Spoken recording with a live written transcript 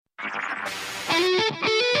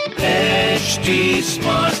HT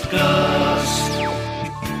Smartcast.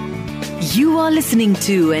 You are listening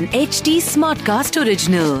to an HT Smartcast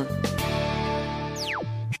original.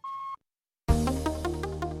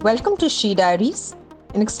 Welcome to She Diaries,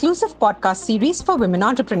 an exclusive podcast series for women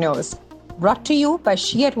entrepreneurs, brought to you by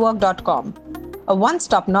sheatwork.com, a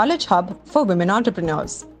one-stop knowledge hub for women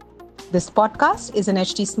entrepreneurs. This podcast is an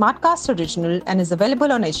HT Smartcast original and is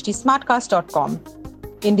available on htsmartcast.com,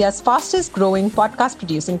 India's fastest growing podcast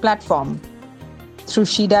producing platform. Through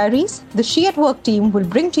She Diaries, the She at Work team will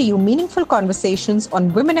bring to you meaningful conversations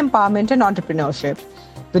on women empowerment and entrepreneurship,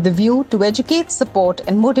 with a view to educate, support,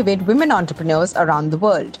 and motivate women entrepreneurs around the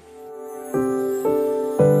world.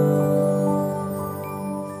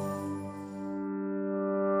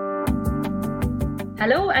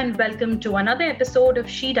 Hello and welcome to another episode of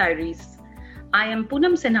She Diaries. I am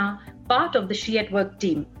Poonam Sinha, part of the She at Work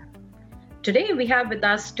team. Today we have with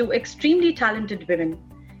us two extremely talented women,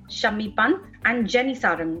 Shammi Pant and Jenny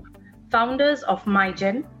Sarang, founders of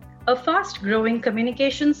MyGen, a fast-growing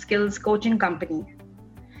communication skills coaching company.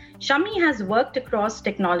 Shammi has worked across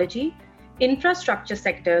technology, infrastructure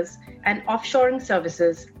sectors, and offshoring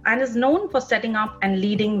services, and is known for setting up and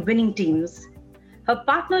leading winning teams. Her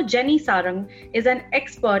partner Jenny Sarang is an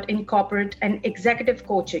expert in corporate and executive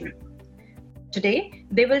coaching. Today,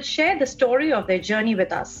 they will share the story of their journey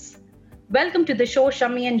with us. Welcome to the show,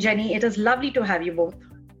 Shammi and Jenny. It is lovely to have you both.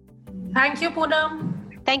 Thank you,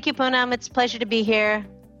 Poonam. Thank you, Poonam. It's a pleasure to be here.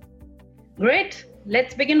 Great.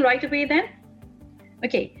 Let's begin right away then.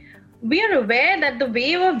 Okay. We are aware that the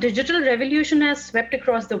wave of digital revolution has swept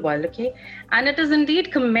across the world, okay? And it is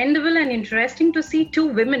indeed commendable and interesting to see two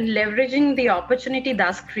women leveraging the opportunity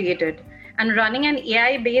thus created and running an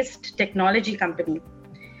AI-based technology company.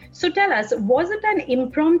 So tell us, was it an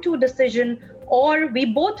impromptu decision, or we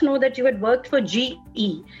both know that you had worked for GE?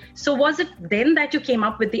 So was it then that you came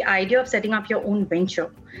up with the idea of setting up your own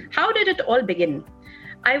venture? How did it all begin?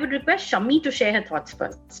 I would request Shammi to share her thoughts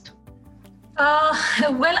first.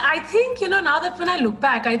 Well, I think, now that when I look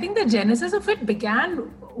back, I think the genesis of it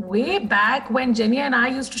began way back when Jenny and I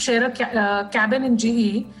used to share a cabin in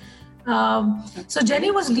GE. So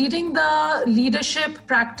Jenny was leading the leadership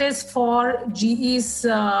practice for GE's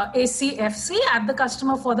ACFC at the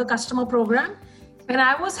Customer for the Customer program. And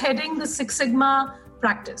I was heading the Six Sigma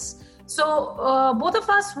practice. So both of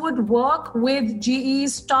us would work with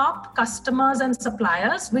GE's top customers and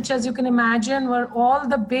suppliers, which, as you can imagine, were all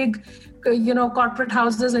the big corporate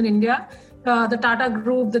houses in India, the Tata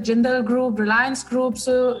Group, the Jindal Group, Reliance Group.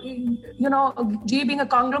 So, GE being a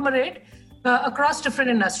conglomerate across different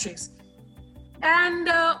industries. And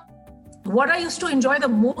what I used to enjoy the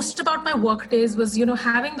most about my work days was,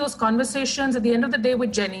 having those conversations at the end of the day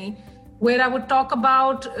with Jenny, where I would talk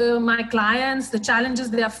about my clients, the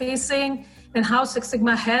challenges they are facing, and how Six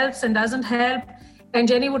Sigma helps and doesn't help. And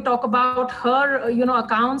Jenny would talk about her,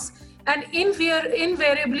 accounts. And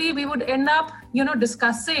invariably, we would end up,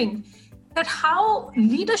 discussing that how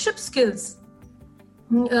leadership skills,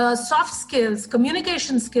 soft skills,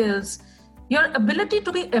 communication skills, your ability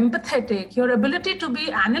to be empathetic, your ability to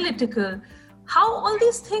be analytical, how all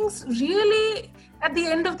these things really, at the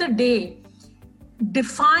end of the day,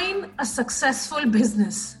 define a successful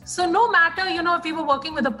business. So no matter, if we were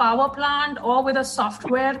working with a power plant or with a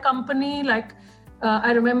software company, like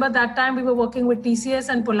I remember that time we were working with TCS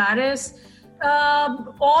and Polaris,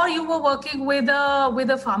 or you were working with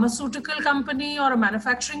a pharmaceutical company or a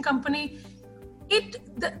manufacturing company,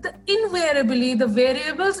 invariably the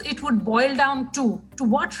variables it would boil down to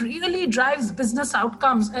what really drives business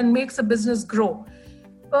outcomes and makes a business grow.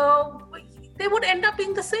 They would end up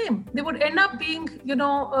being the same. They would end up being,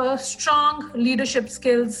 strong leadership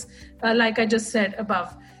skills, like I just said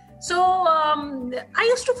above. So I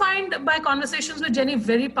used to find my conversations with Jenny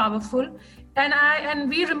very powerful, and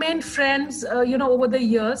we remained friends, over the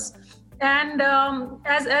years. And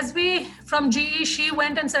as we from GE, she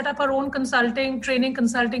went and set up her own training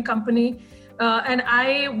consulting company, and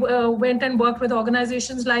I went and worked with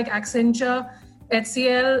organizations like Accenture,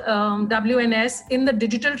 HCL, WNS in the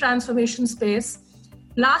digital transformation space.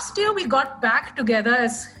 Last year, we got back together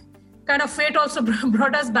as kind of fate also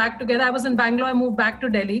brought us back together. I was in Bangalore, I moved back to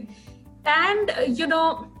Delhi. And,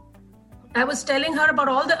 I was telling her about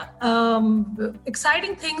all the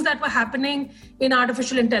exciting things that were happening in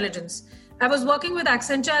artificial intelligence. I was working with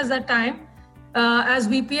Accenture at that time as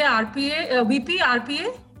VP,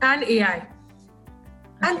 RPA, and AI.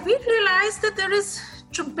 And we realized that there is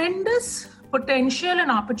tremendous potential and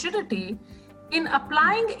opportunity in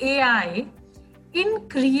applying AI in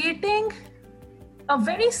creating a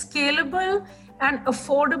very scalable and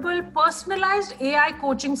affordable personalized AI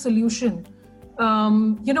coaching solution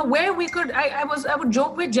where we could, I would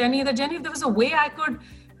joke with Jenny that, Jenny, if there was a way I could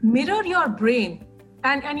mirror your brain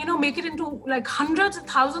and make it into like hundreds and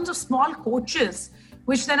thousands of small coaches,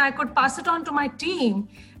 which then I could pass it on to my team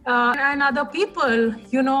and other people,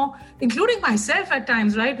 including myself at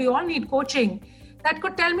times, right? We all need coaching that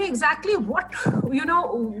could tell me exactly what,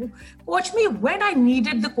 coach me when I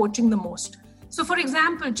needed the coaching the most. So for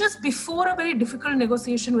example, just before a very difficult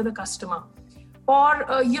negotiation with a customer, or,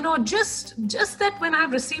 just that when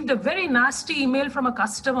I've received a very nasty email from a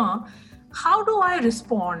customer, how do I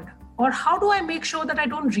respond? Or how do I make sure that I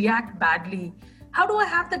don't react badly? How do I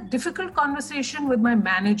have that difficult conversation with my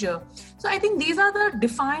manager? So I think these are the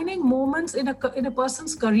defining moments in a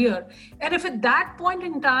person's career. And if at that point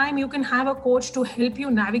in time, you can have a coach to help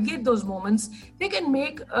you navigate those moments, they can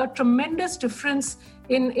make a tremendous difference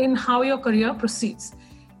in how your career proceeds.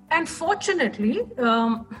 And fortunately,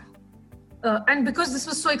 and because this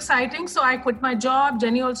was so exciting, so I quit my job.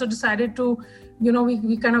 Jenny also decided to,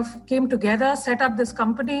 we kind of came together, set up this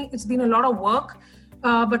company. It's been a lot of work,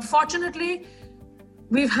 but fortunately,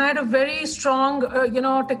 we've had a very strong,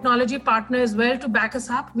 technology partner as well to back us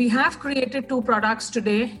up. We have created 2 products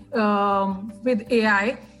today with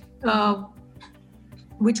AI,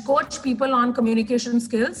 which coach people on communication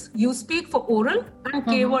skills. YouSpeak for oral and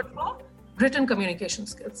Kword for written communication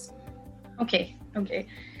skills. Okay.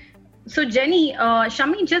 So Jenny,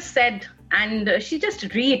 Shami just said, and she just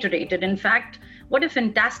reiterated, in fact, what a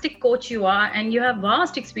fantastic coach you are, and you have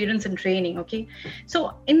vast experience in training, okay?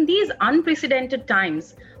 So in these unprecedented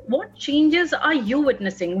times, what changes are you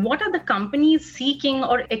witnessing? What are the companies seeking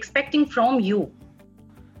or expecting from you?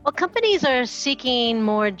 Well, companies are seeking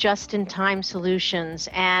more just-in-time solutions,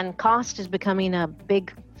 and cost is becoming a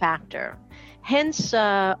big factor. Hence,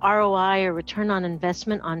 ROI, or return on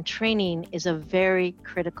investment on training, is a very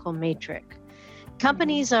critical metric.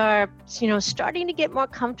 Companies are, starting to get more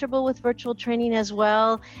comfortable with virtual training as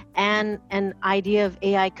well, and an idea of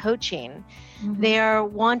AI coaching. Mm-hmm. They are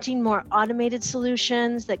wanting more automated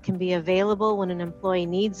solutions that can be available when an employee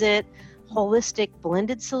needs it. Holistic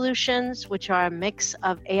blended solutions, which are a mix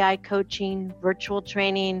of AI coaching, virtual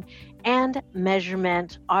training, and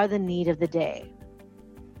measurement, are the need of the day.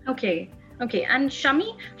 Okay. And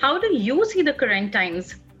Shami, how do you see the current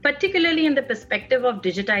times, particularly in the perspective of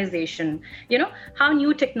digitization? How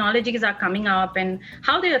new technologies are coming up and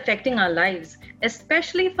how they're affecting our lives,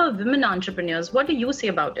 especially for women entrepreneurs. What do you say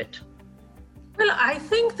about it? Well, I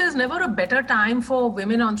think there's never a better time for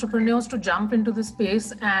women entrepreneurs to jump into the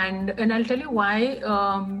space, and I'll tell you why.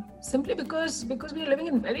 Simply because we're living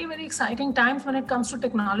in very, very exciting times when it comes to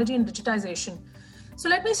technology and digitization. So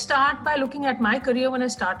let me start by looking at my career when I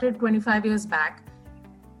started 25 years back.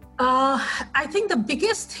 I think the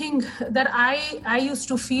biggest thing that I used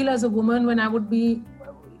to feel as a woman when I would be,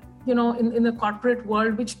 in the corporate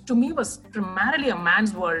world, which to me was primarily a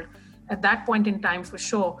man's world at that point in time for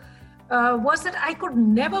sure, was that I could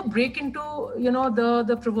never break into,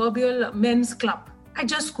 the proverbial men's club. I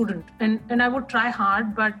just couldn't. And I would try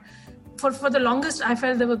hard, but for the longest, I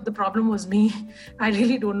felt that the problem was me. I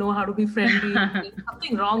really don't know how to be friendly. There's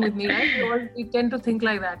something wrong with me, right? We tend to think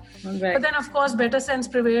like that. Right. But then, of course, better sense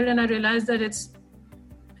prevailed, and I realized that it's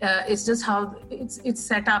just how it's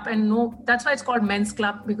set up. And that's why it's called men's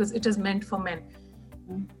club, because it is meant for men.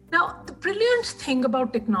 Now, the brilliant thing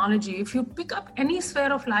about technology, if you pick up any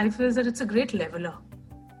sphere of life, is that it's a great leveler.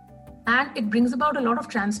 And it brings about a lot of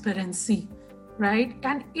transparency. Right?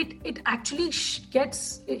 And it actually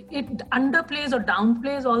it underplays or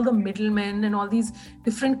downplays all the middlemen and all these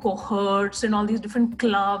different cohorts and all these different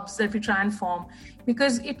clubs that we try and form,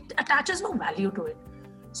 because it attaches no value to it.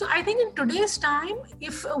 So I think in today's time,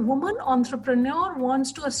 if a woman entrepreneur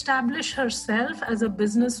wants to establish herself as a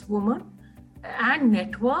businesswoman and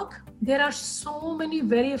network, there are so many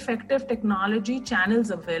very effective technology channels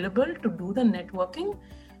available to do the networking,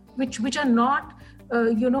 which are not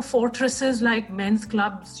fortresses like men's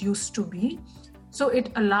clubs used to be. So it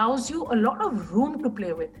allows you a lot of room to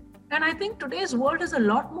play with. And I think today's world is a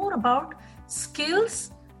lot more about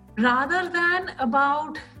skills rather than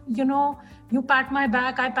about, you pat my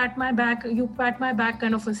back, I pat my back, you pat my back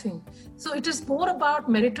kind of a thing. So it is more about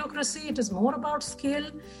meritocracy. It is more about skill.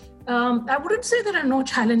 I wouldn't say there are no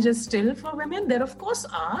challenges still for women. There, of course,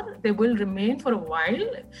 are. They will remain for a while.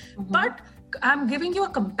 Mm-hmm. But I'm giving you a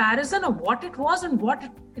comparison of what it was and what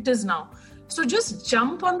it is now. So just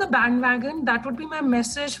jump on the bandwagon. That would be my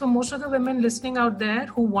message for most of the women listening out there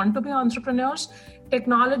who want to be entrepreneurs.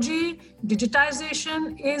 Technology,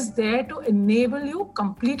 digitization is there to enable you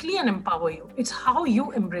completely and empower you. It's how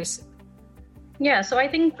you embrace it. Yeah, so I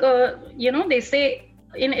think, they say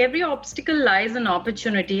In every obstacle lies an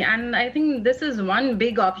opportunity. And I think this is one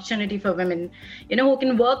big opportunity for women, who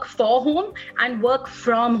can work for home and work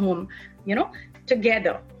from home,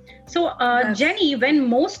 together. So, Yes. Jenny, when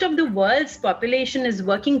most of the world's population is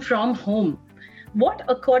working from home, what,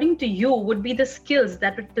 according to you, would be the skills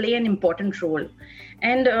that would play an important role?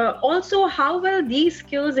 And also, how will these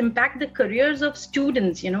skills impact the careers of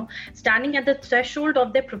students, standing at the threshold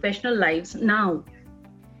of their professional lives now?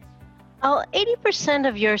 Well, 80%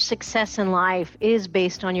 of your success in life is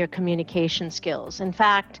based on your communication skills. In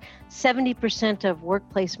fact, 70% of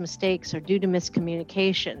workplace mistakes are due to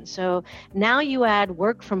miscommunication. So now you add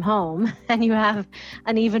work from home and you have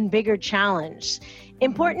an even bigger challenge.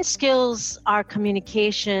 Important skills are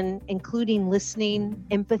communication, including listening,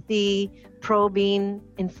 empathy, probing,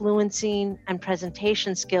 influencing, and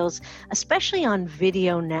presentation skills, especially on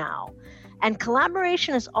video now. And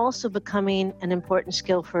collaboration is also becoming an important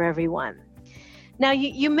skill for everyone. Now,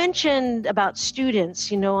 you mentioned about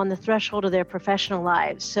students, on the threshold of their professional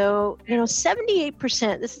lives. So,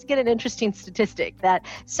 78%, this is an interesting statistic, that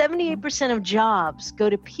 78% of jobs go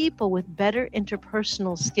to people with better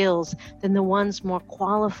interpersonal skills than the ones more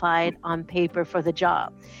qualified on paper for the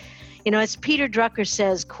job. As Peter Drucker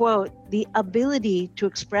says, quote, "The ability to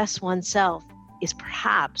express oneself is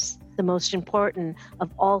perhaps the most important of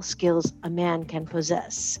all skills a man can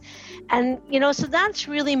possess." And, so that's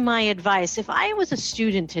really my advice. If I was a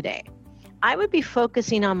student today, I would be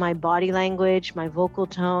focusing on my body language, my vocal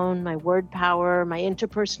tone, my word power, my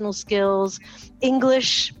interpersonal skills,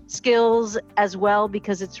 English skills as well,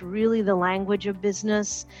 because it's really the language of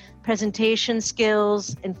business, presentation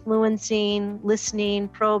skills, influencing, listening,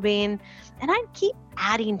 probing, and I'd keep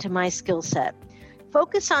adding to my skill set.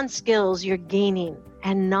 Focus on skills you're gaining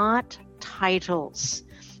and not titles.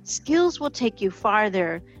 Skills will take you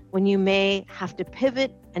farther when you may have to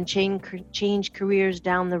pivot and change careers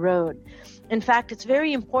down the road. In fact, it's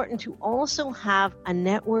very important to also have a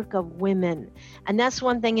network of women. And that's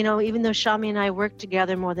one thing, even though Shami and I worked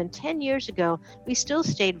together more than 10 years ago, we still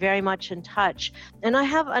stayed very much in touch. And I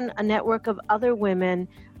have a network of other women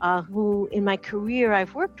who in my career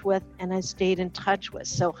I've worked with and I stayed in touch with.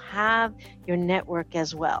 So have your network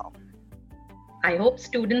as well. I hope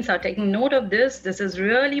students are taking note of this. This is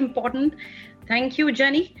really important. Thank you,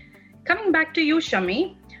 Jenny. Coming back to you,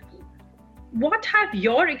 Shami, what have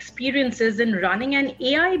your experiences in running an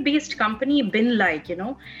AI-based company been like,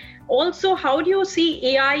 Also, how do you see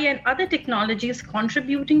AI and other technologies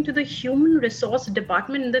contributing to the human resource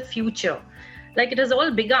department in the future? Like, it has all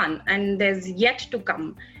begun and there's yet to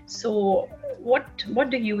come. So what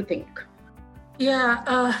do you think?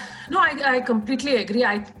 Yeah, no, I completely agree.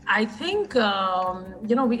 I think,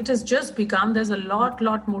 it has just begun. There's a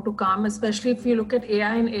lot more to come, especially if you look at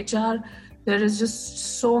AI and HR. There is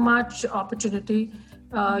just so much opportunity,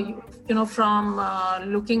 from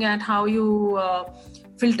looking at how you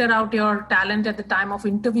filter out your talent at the time of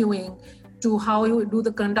interviewing to how you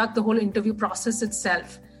conduct the whole interview process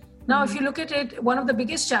itself. Now, if you look at it, one of the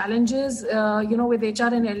biggest challenges, with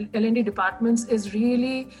HR and L&D departments is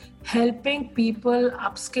really helping people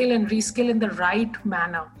upskill and reskill in the right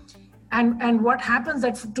manner. And what happens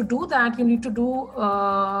that to do that, you need to do,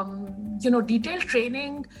 detailed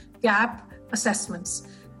training, gap assessments.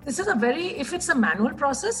 This is if it's a manual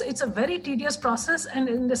process, it's a very tedious process.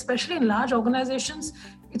 And especially in large organizations,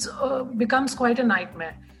 it becomes quite a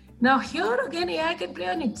nightmare. Now, here again, AI can play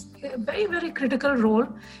a very, very critical role.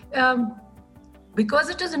 Because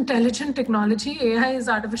it is intelligent technology, AI is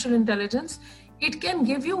artificial intelligence, it can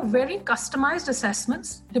give you very customized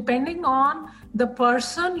assessments depending on the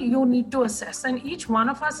person you need to assess. And each one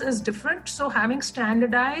of us is different, so having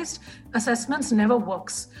standardized assessments never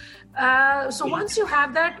works. So once you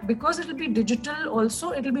have that, because it will be digital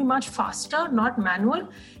also, it will be much faster, not manual,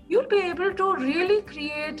 you'll be able to really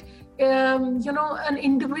create an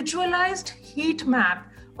individualized heat map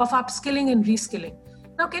of upskilling and reskilling.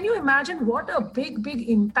 Now, can you imagine what a big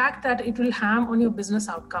impact that it will have on your business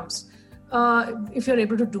outcomes if you're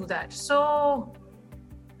able to do that? So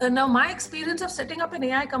now my experience of setting up an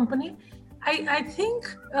AI company, I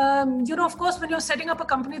think, of course, when you're setting up a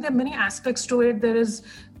company, there are many aspects to it. There is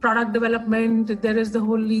product development, there is the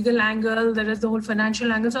whole legal angle, there is the whole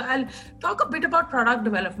financial angle. So I'll talk a bit about product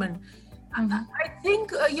development. I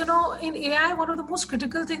think, in AI, one of the most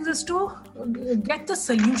critical things is to get the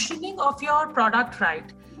solutioning of your product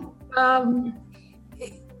right.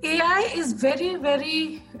 AI is very,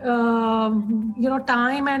 very,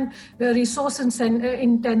 time and resource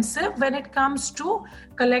intensive when it comes to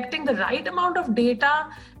collecting the right amount of data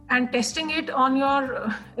and testing it on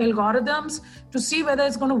your algorithms to see whether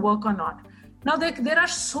it's going to work or not. Now, there are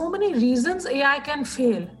so many reasons AI can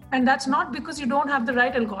fail. And that's not because you don't have the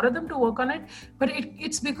right algorithm to work on it, but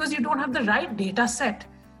it's because you don't have the right data set.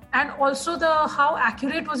 And also how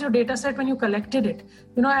accurate was your data set when you collected it,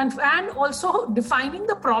 and also defining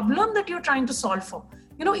the problem that you're trying to solve for.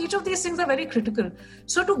 Each of these things are very critical.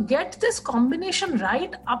 So to get this combination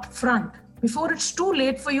right up front, before it's too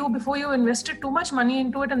late for you, before you invested too much money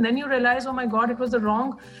into it, and then you realize, oh my God, it was the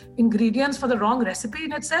wrong ingredients for the wrong recipe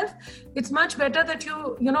in itself, it's much better that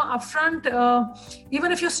you upfront,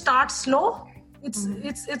 even if you start slow,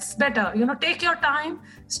 it's better. Take your time,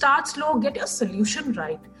 start slow, get your solution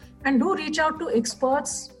right. And do reach out to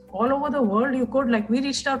experts all over the world. You could, like we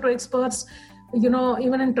reached out to experts,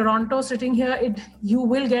 even in Toronto, sitting here, you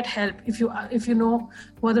will get help if you know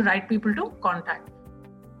who are the right people to contact.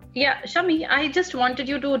 Yeah, Shami, I just wanted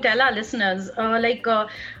you to tell our listeners,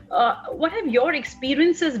 what have your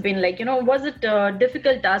experiences been like? Was it a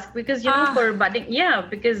difficult task? Because, for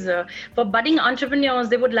budding entrepreneurs,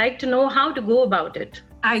 they would like to know how to go about it.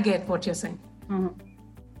 I get what you're saying. Mm-hmm.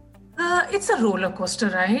 It's a roller coaster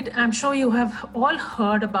ride. I'm sure you have all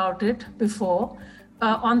heard about it before.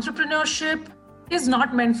 Entrepreneurship is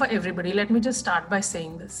not meant for everybody. Let me just start by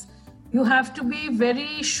saying this. You have to be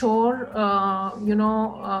very sure,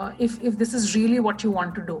 if this is really what you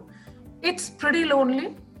want to do. It's pretty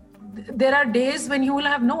lonely. There are days when you will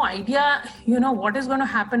have no idea, what is going to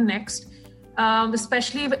happen next.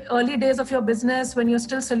 Especially early days of your business, when you're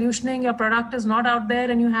still solutioning, your product is not out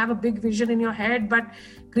there and you have a big vision in your head, but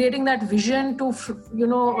creating that vision to,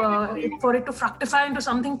 for it to fructify into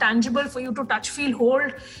something tangible for you to touch, feel,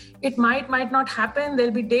 hold, it might not happen.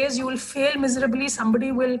 There'll be days you will fail miserably.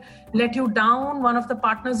 Somebody will let you down. One of the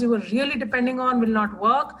partners you were really depending on will not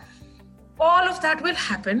work. All of that will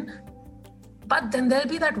happen. But then there'll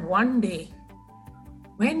be that one day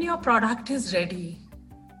when your product is ready,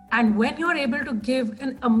 and when you're able to give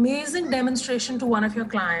an amazing demonstration to one of your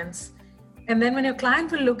clients, and then when your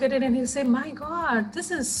client will look at it and he'll say, my God,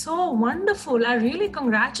 this is so wonderful. I really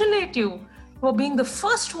congratulate you for being the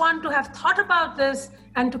first one to have thought about this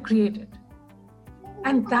and to create it.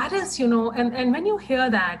 And that is, and when you hear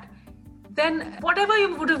that, then whatever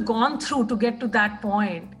you would have gone through to get to that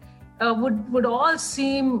point would all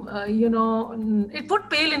seem, it would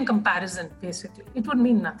pale in comparison, basically. It would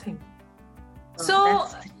mean nothing. So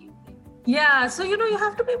you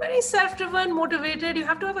have to be very self-driven, motivated. You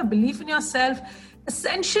have to have a belief in yourself.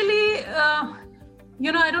 Essentially, I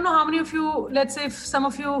don't know how many of you, let's say if some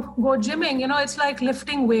of you go gymming, it's like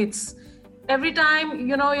lifting weights. Every time,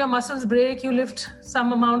 your muscles break, you lift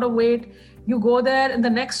some amount of weight, you go there in the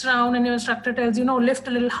next round and your instructor tells you, lift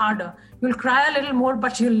a little harder. You'll cry a little more,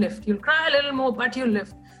 but you'll lift. You'll cry a little more, but you'll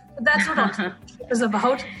lift. But that's what entrepreneurship is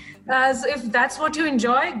about. As if that's what you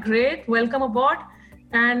enjoy, great, welcome aboard.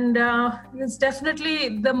 And it's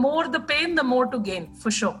definitely, the more the pain, the more to gain,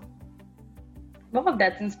 for sure. Wow,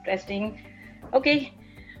 that's interesting. Okay.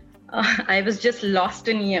 I was just lost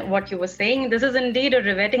in what you were saying. This is indeed a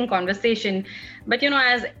riveting conversation. But,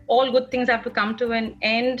 as all good things have to come to an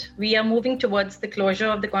end, we are moving towards the closure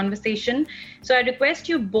of the conversation. So I request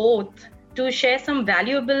you both to share some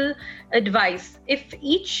valuable advice. If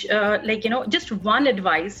each, just one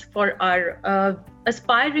advice for our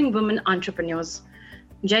aspiring women entrepreneurs.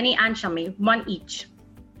 Jenny and Shami, one each.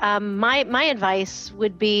 My advice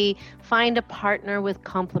would be find a partner with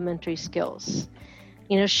complementary skills.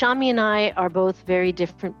 Shami and I are both very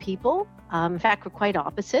different people. In fact, we're quite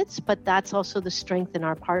opposites, but that's also the strength in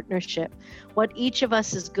our partnership. What each of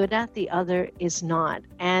us is good at, the other is not.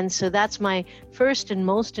 And so that's my first and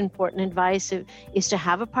most important advice is to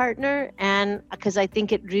have a partner. And because I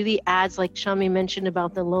think it really adds, like Shami mentioned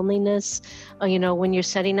about the loneliness, when you're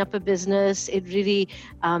setting up a business, it really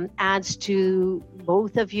adds to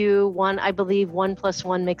both of you. I believe 1 +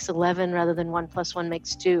 1 makes 11 rather than 1 + 1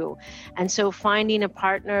 makes 2. And so finding a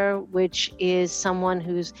partner, which is someone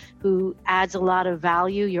who adds a lot of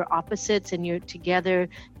value, you're opposites and you're together,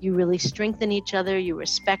 you really strengthen each other, you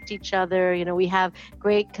respect each other. We have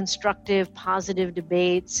great constructive, positive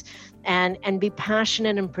debates and be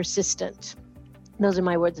passionate and persistent. Those are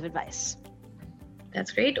my words of advice.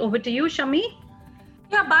 That's great. Over to you, Shami.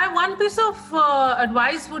 Yeah, my one piece of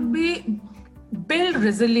advice would be build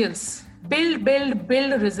resilience. Build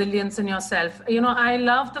resilience in yourself. I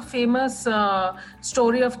love the famous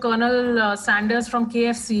story of Colonel Sanders from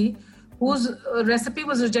KFC, whose recipe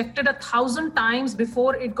was rejected 1,000 times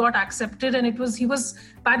before it got accepted. And he was,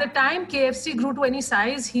 by the time KFC grew to any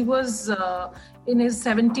size, he was in his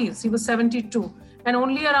 70s. He was 72. And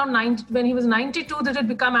only around when he was 92 did it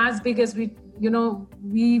become as big as we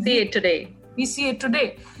see it today. we see it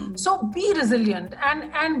today. So be resilient.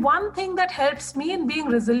 And one thing that helps me in being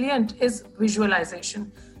resilient is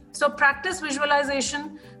visualization. So practice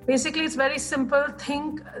visualization. Basically, it's very simple.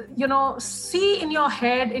 Think, see in your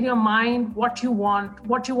head, in your mind, what you want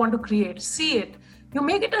to create. See it. You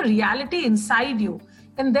make it a reality inside you.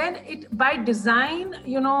 And then by design,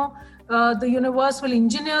 the universe will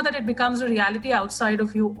engineer that it becomes a reality outside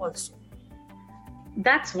of you also.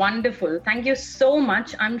 That's wonderful. Thank you so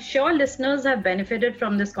much. I'm sure listeners have benefited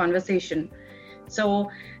from this conversation. So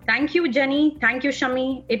thank you, Jenny. Thank you,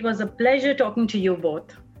 Shami. It was a pleasure talking to you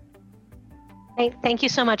both. Thank you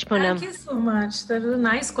so much, Poonam. Thank you so much. Those were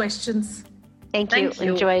nice questions. Thank you.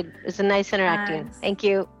 Enjoyed. It was a nice interacting. Thanks. Thank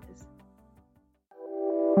you.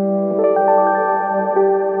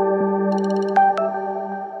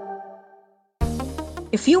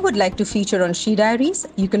 If you would like to feature on She Diaries,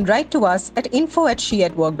 you can write to us at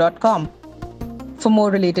info@sheatwork.com. For more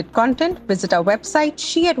related content, visit our website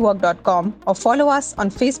sheatwork.com or follow us on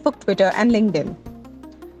Facebook, Twitter, and LinkedIn.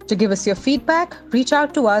 To give us your feedback, reach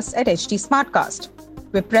out to us at HT Smartcast.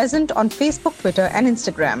 We're present on Facebook, Twitter, and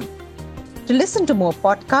Instagram. To listen to more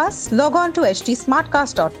podcasts, log on to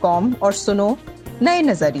htsmartcast.com or suno Naye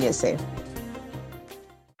Nazariye Se.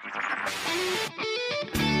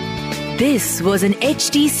 This was an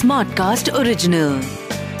HT Smartcast original.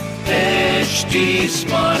 HT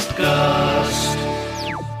Smartcast.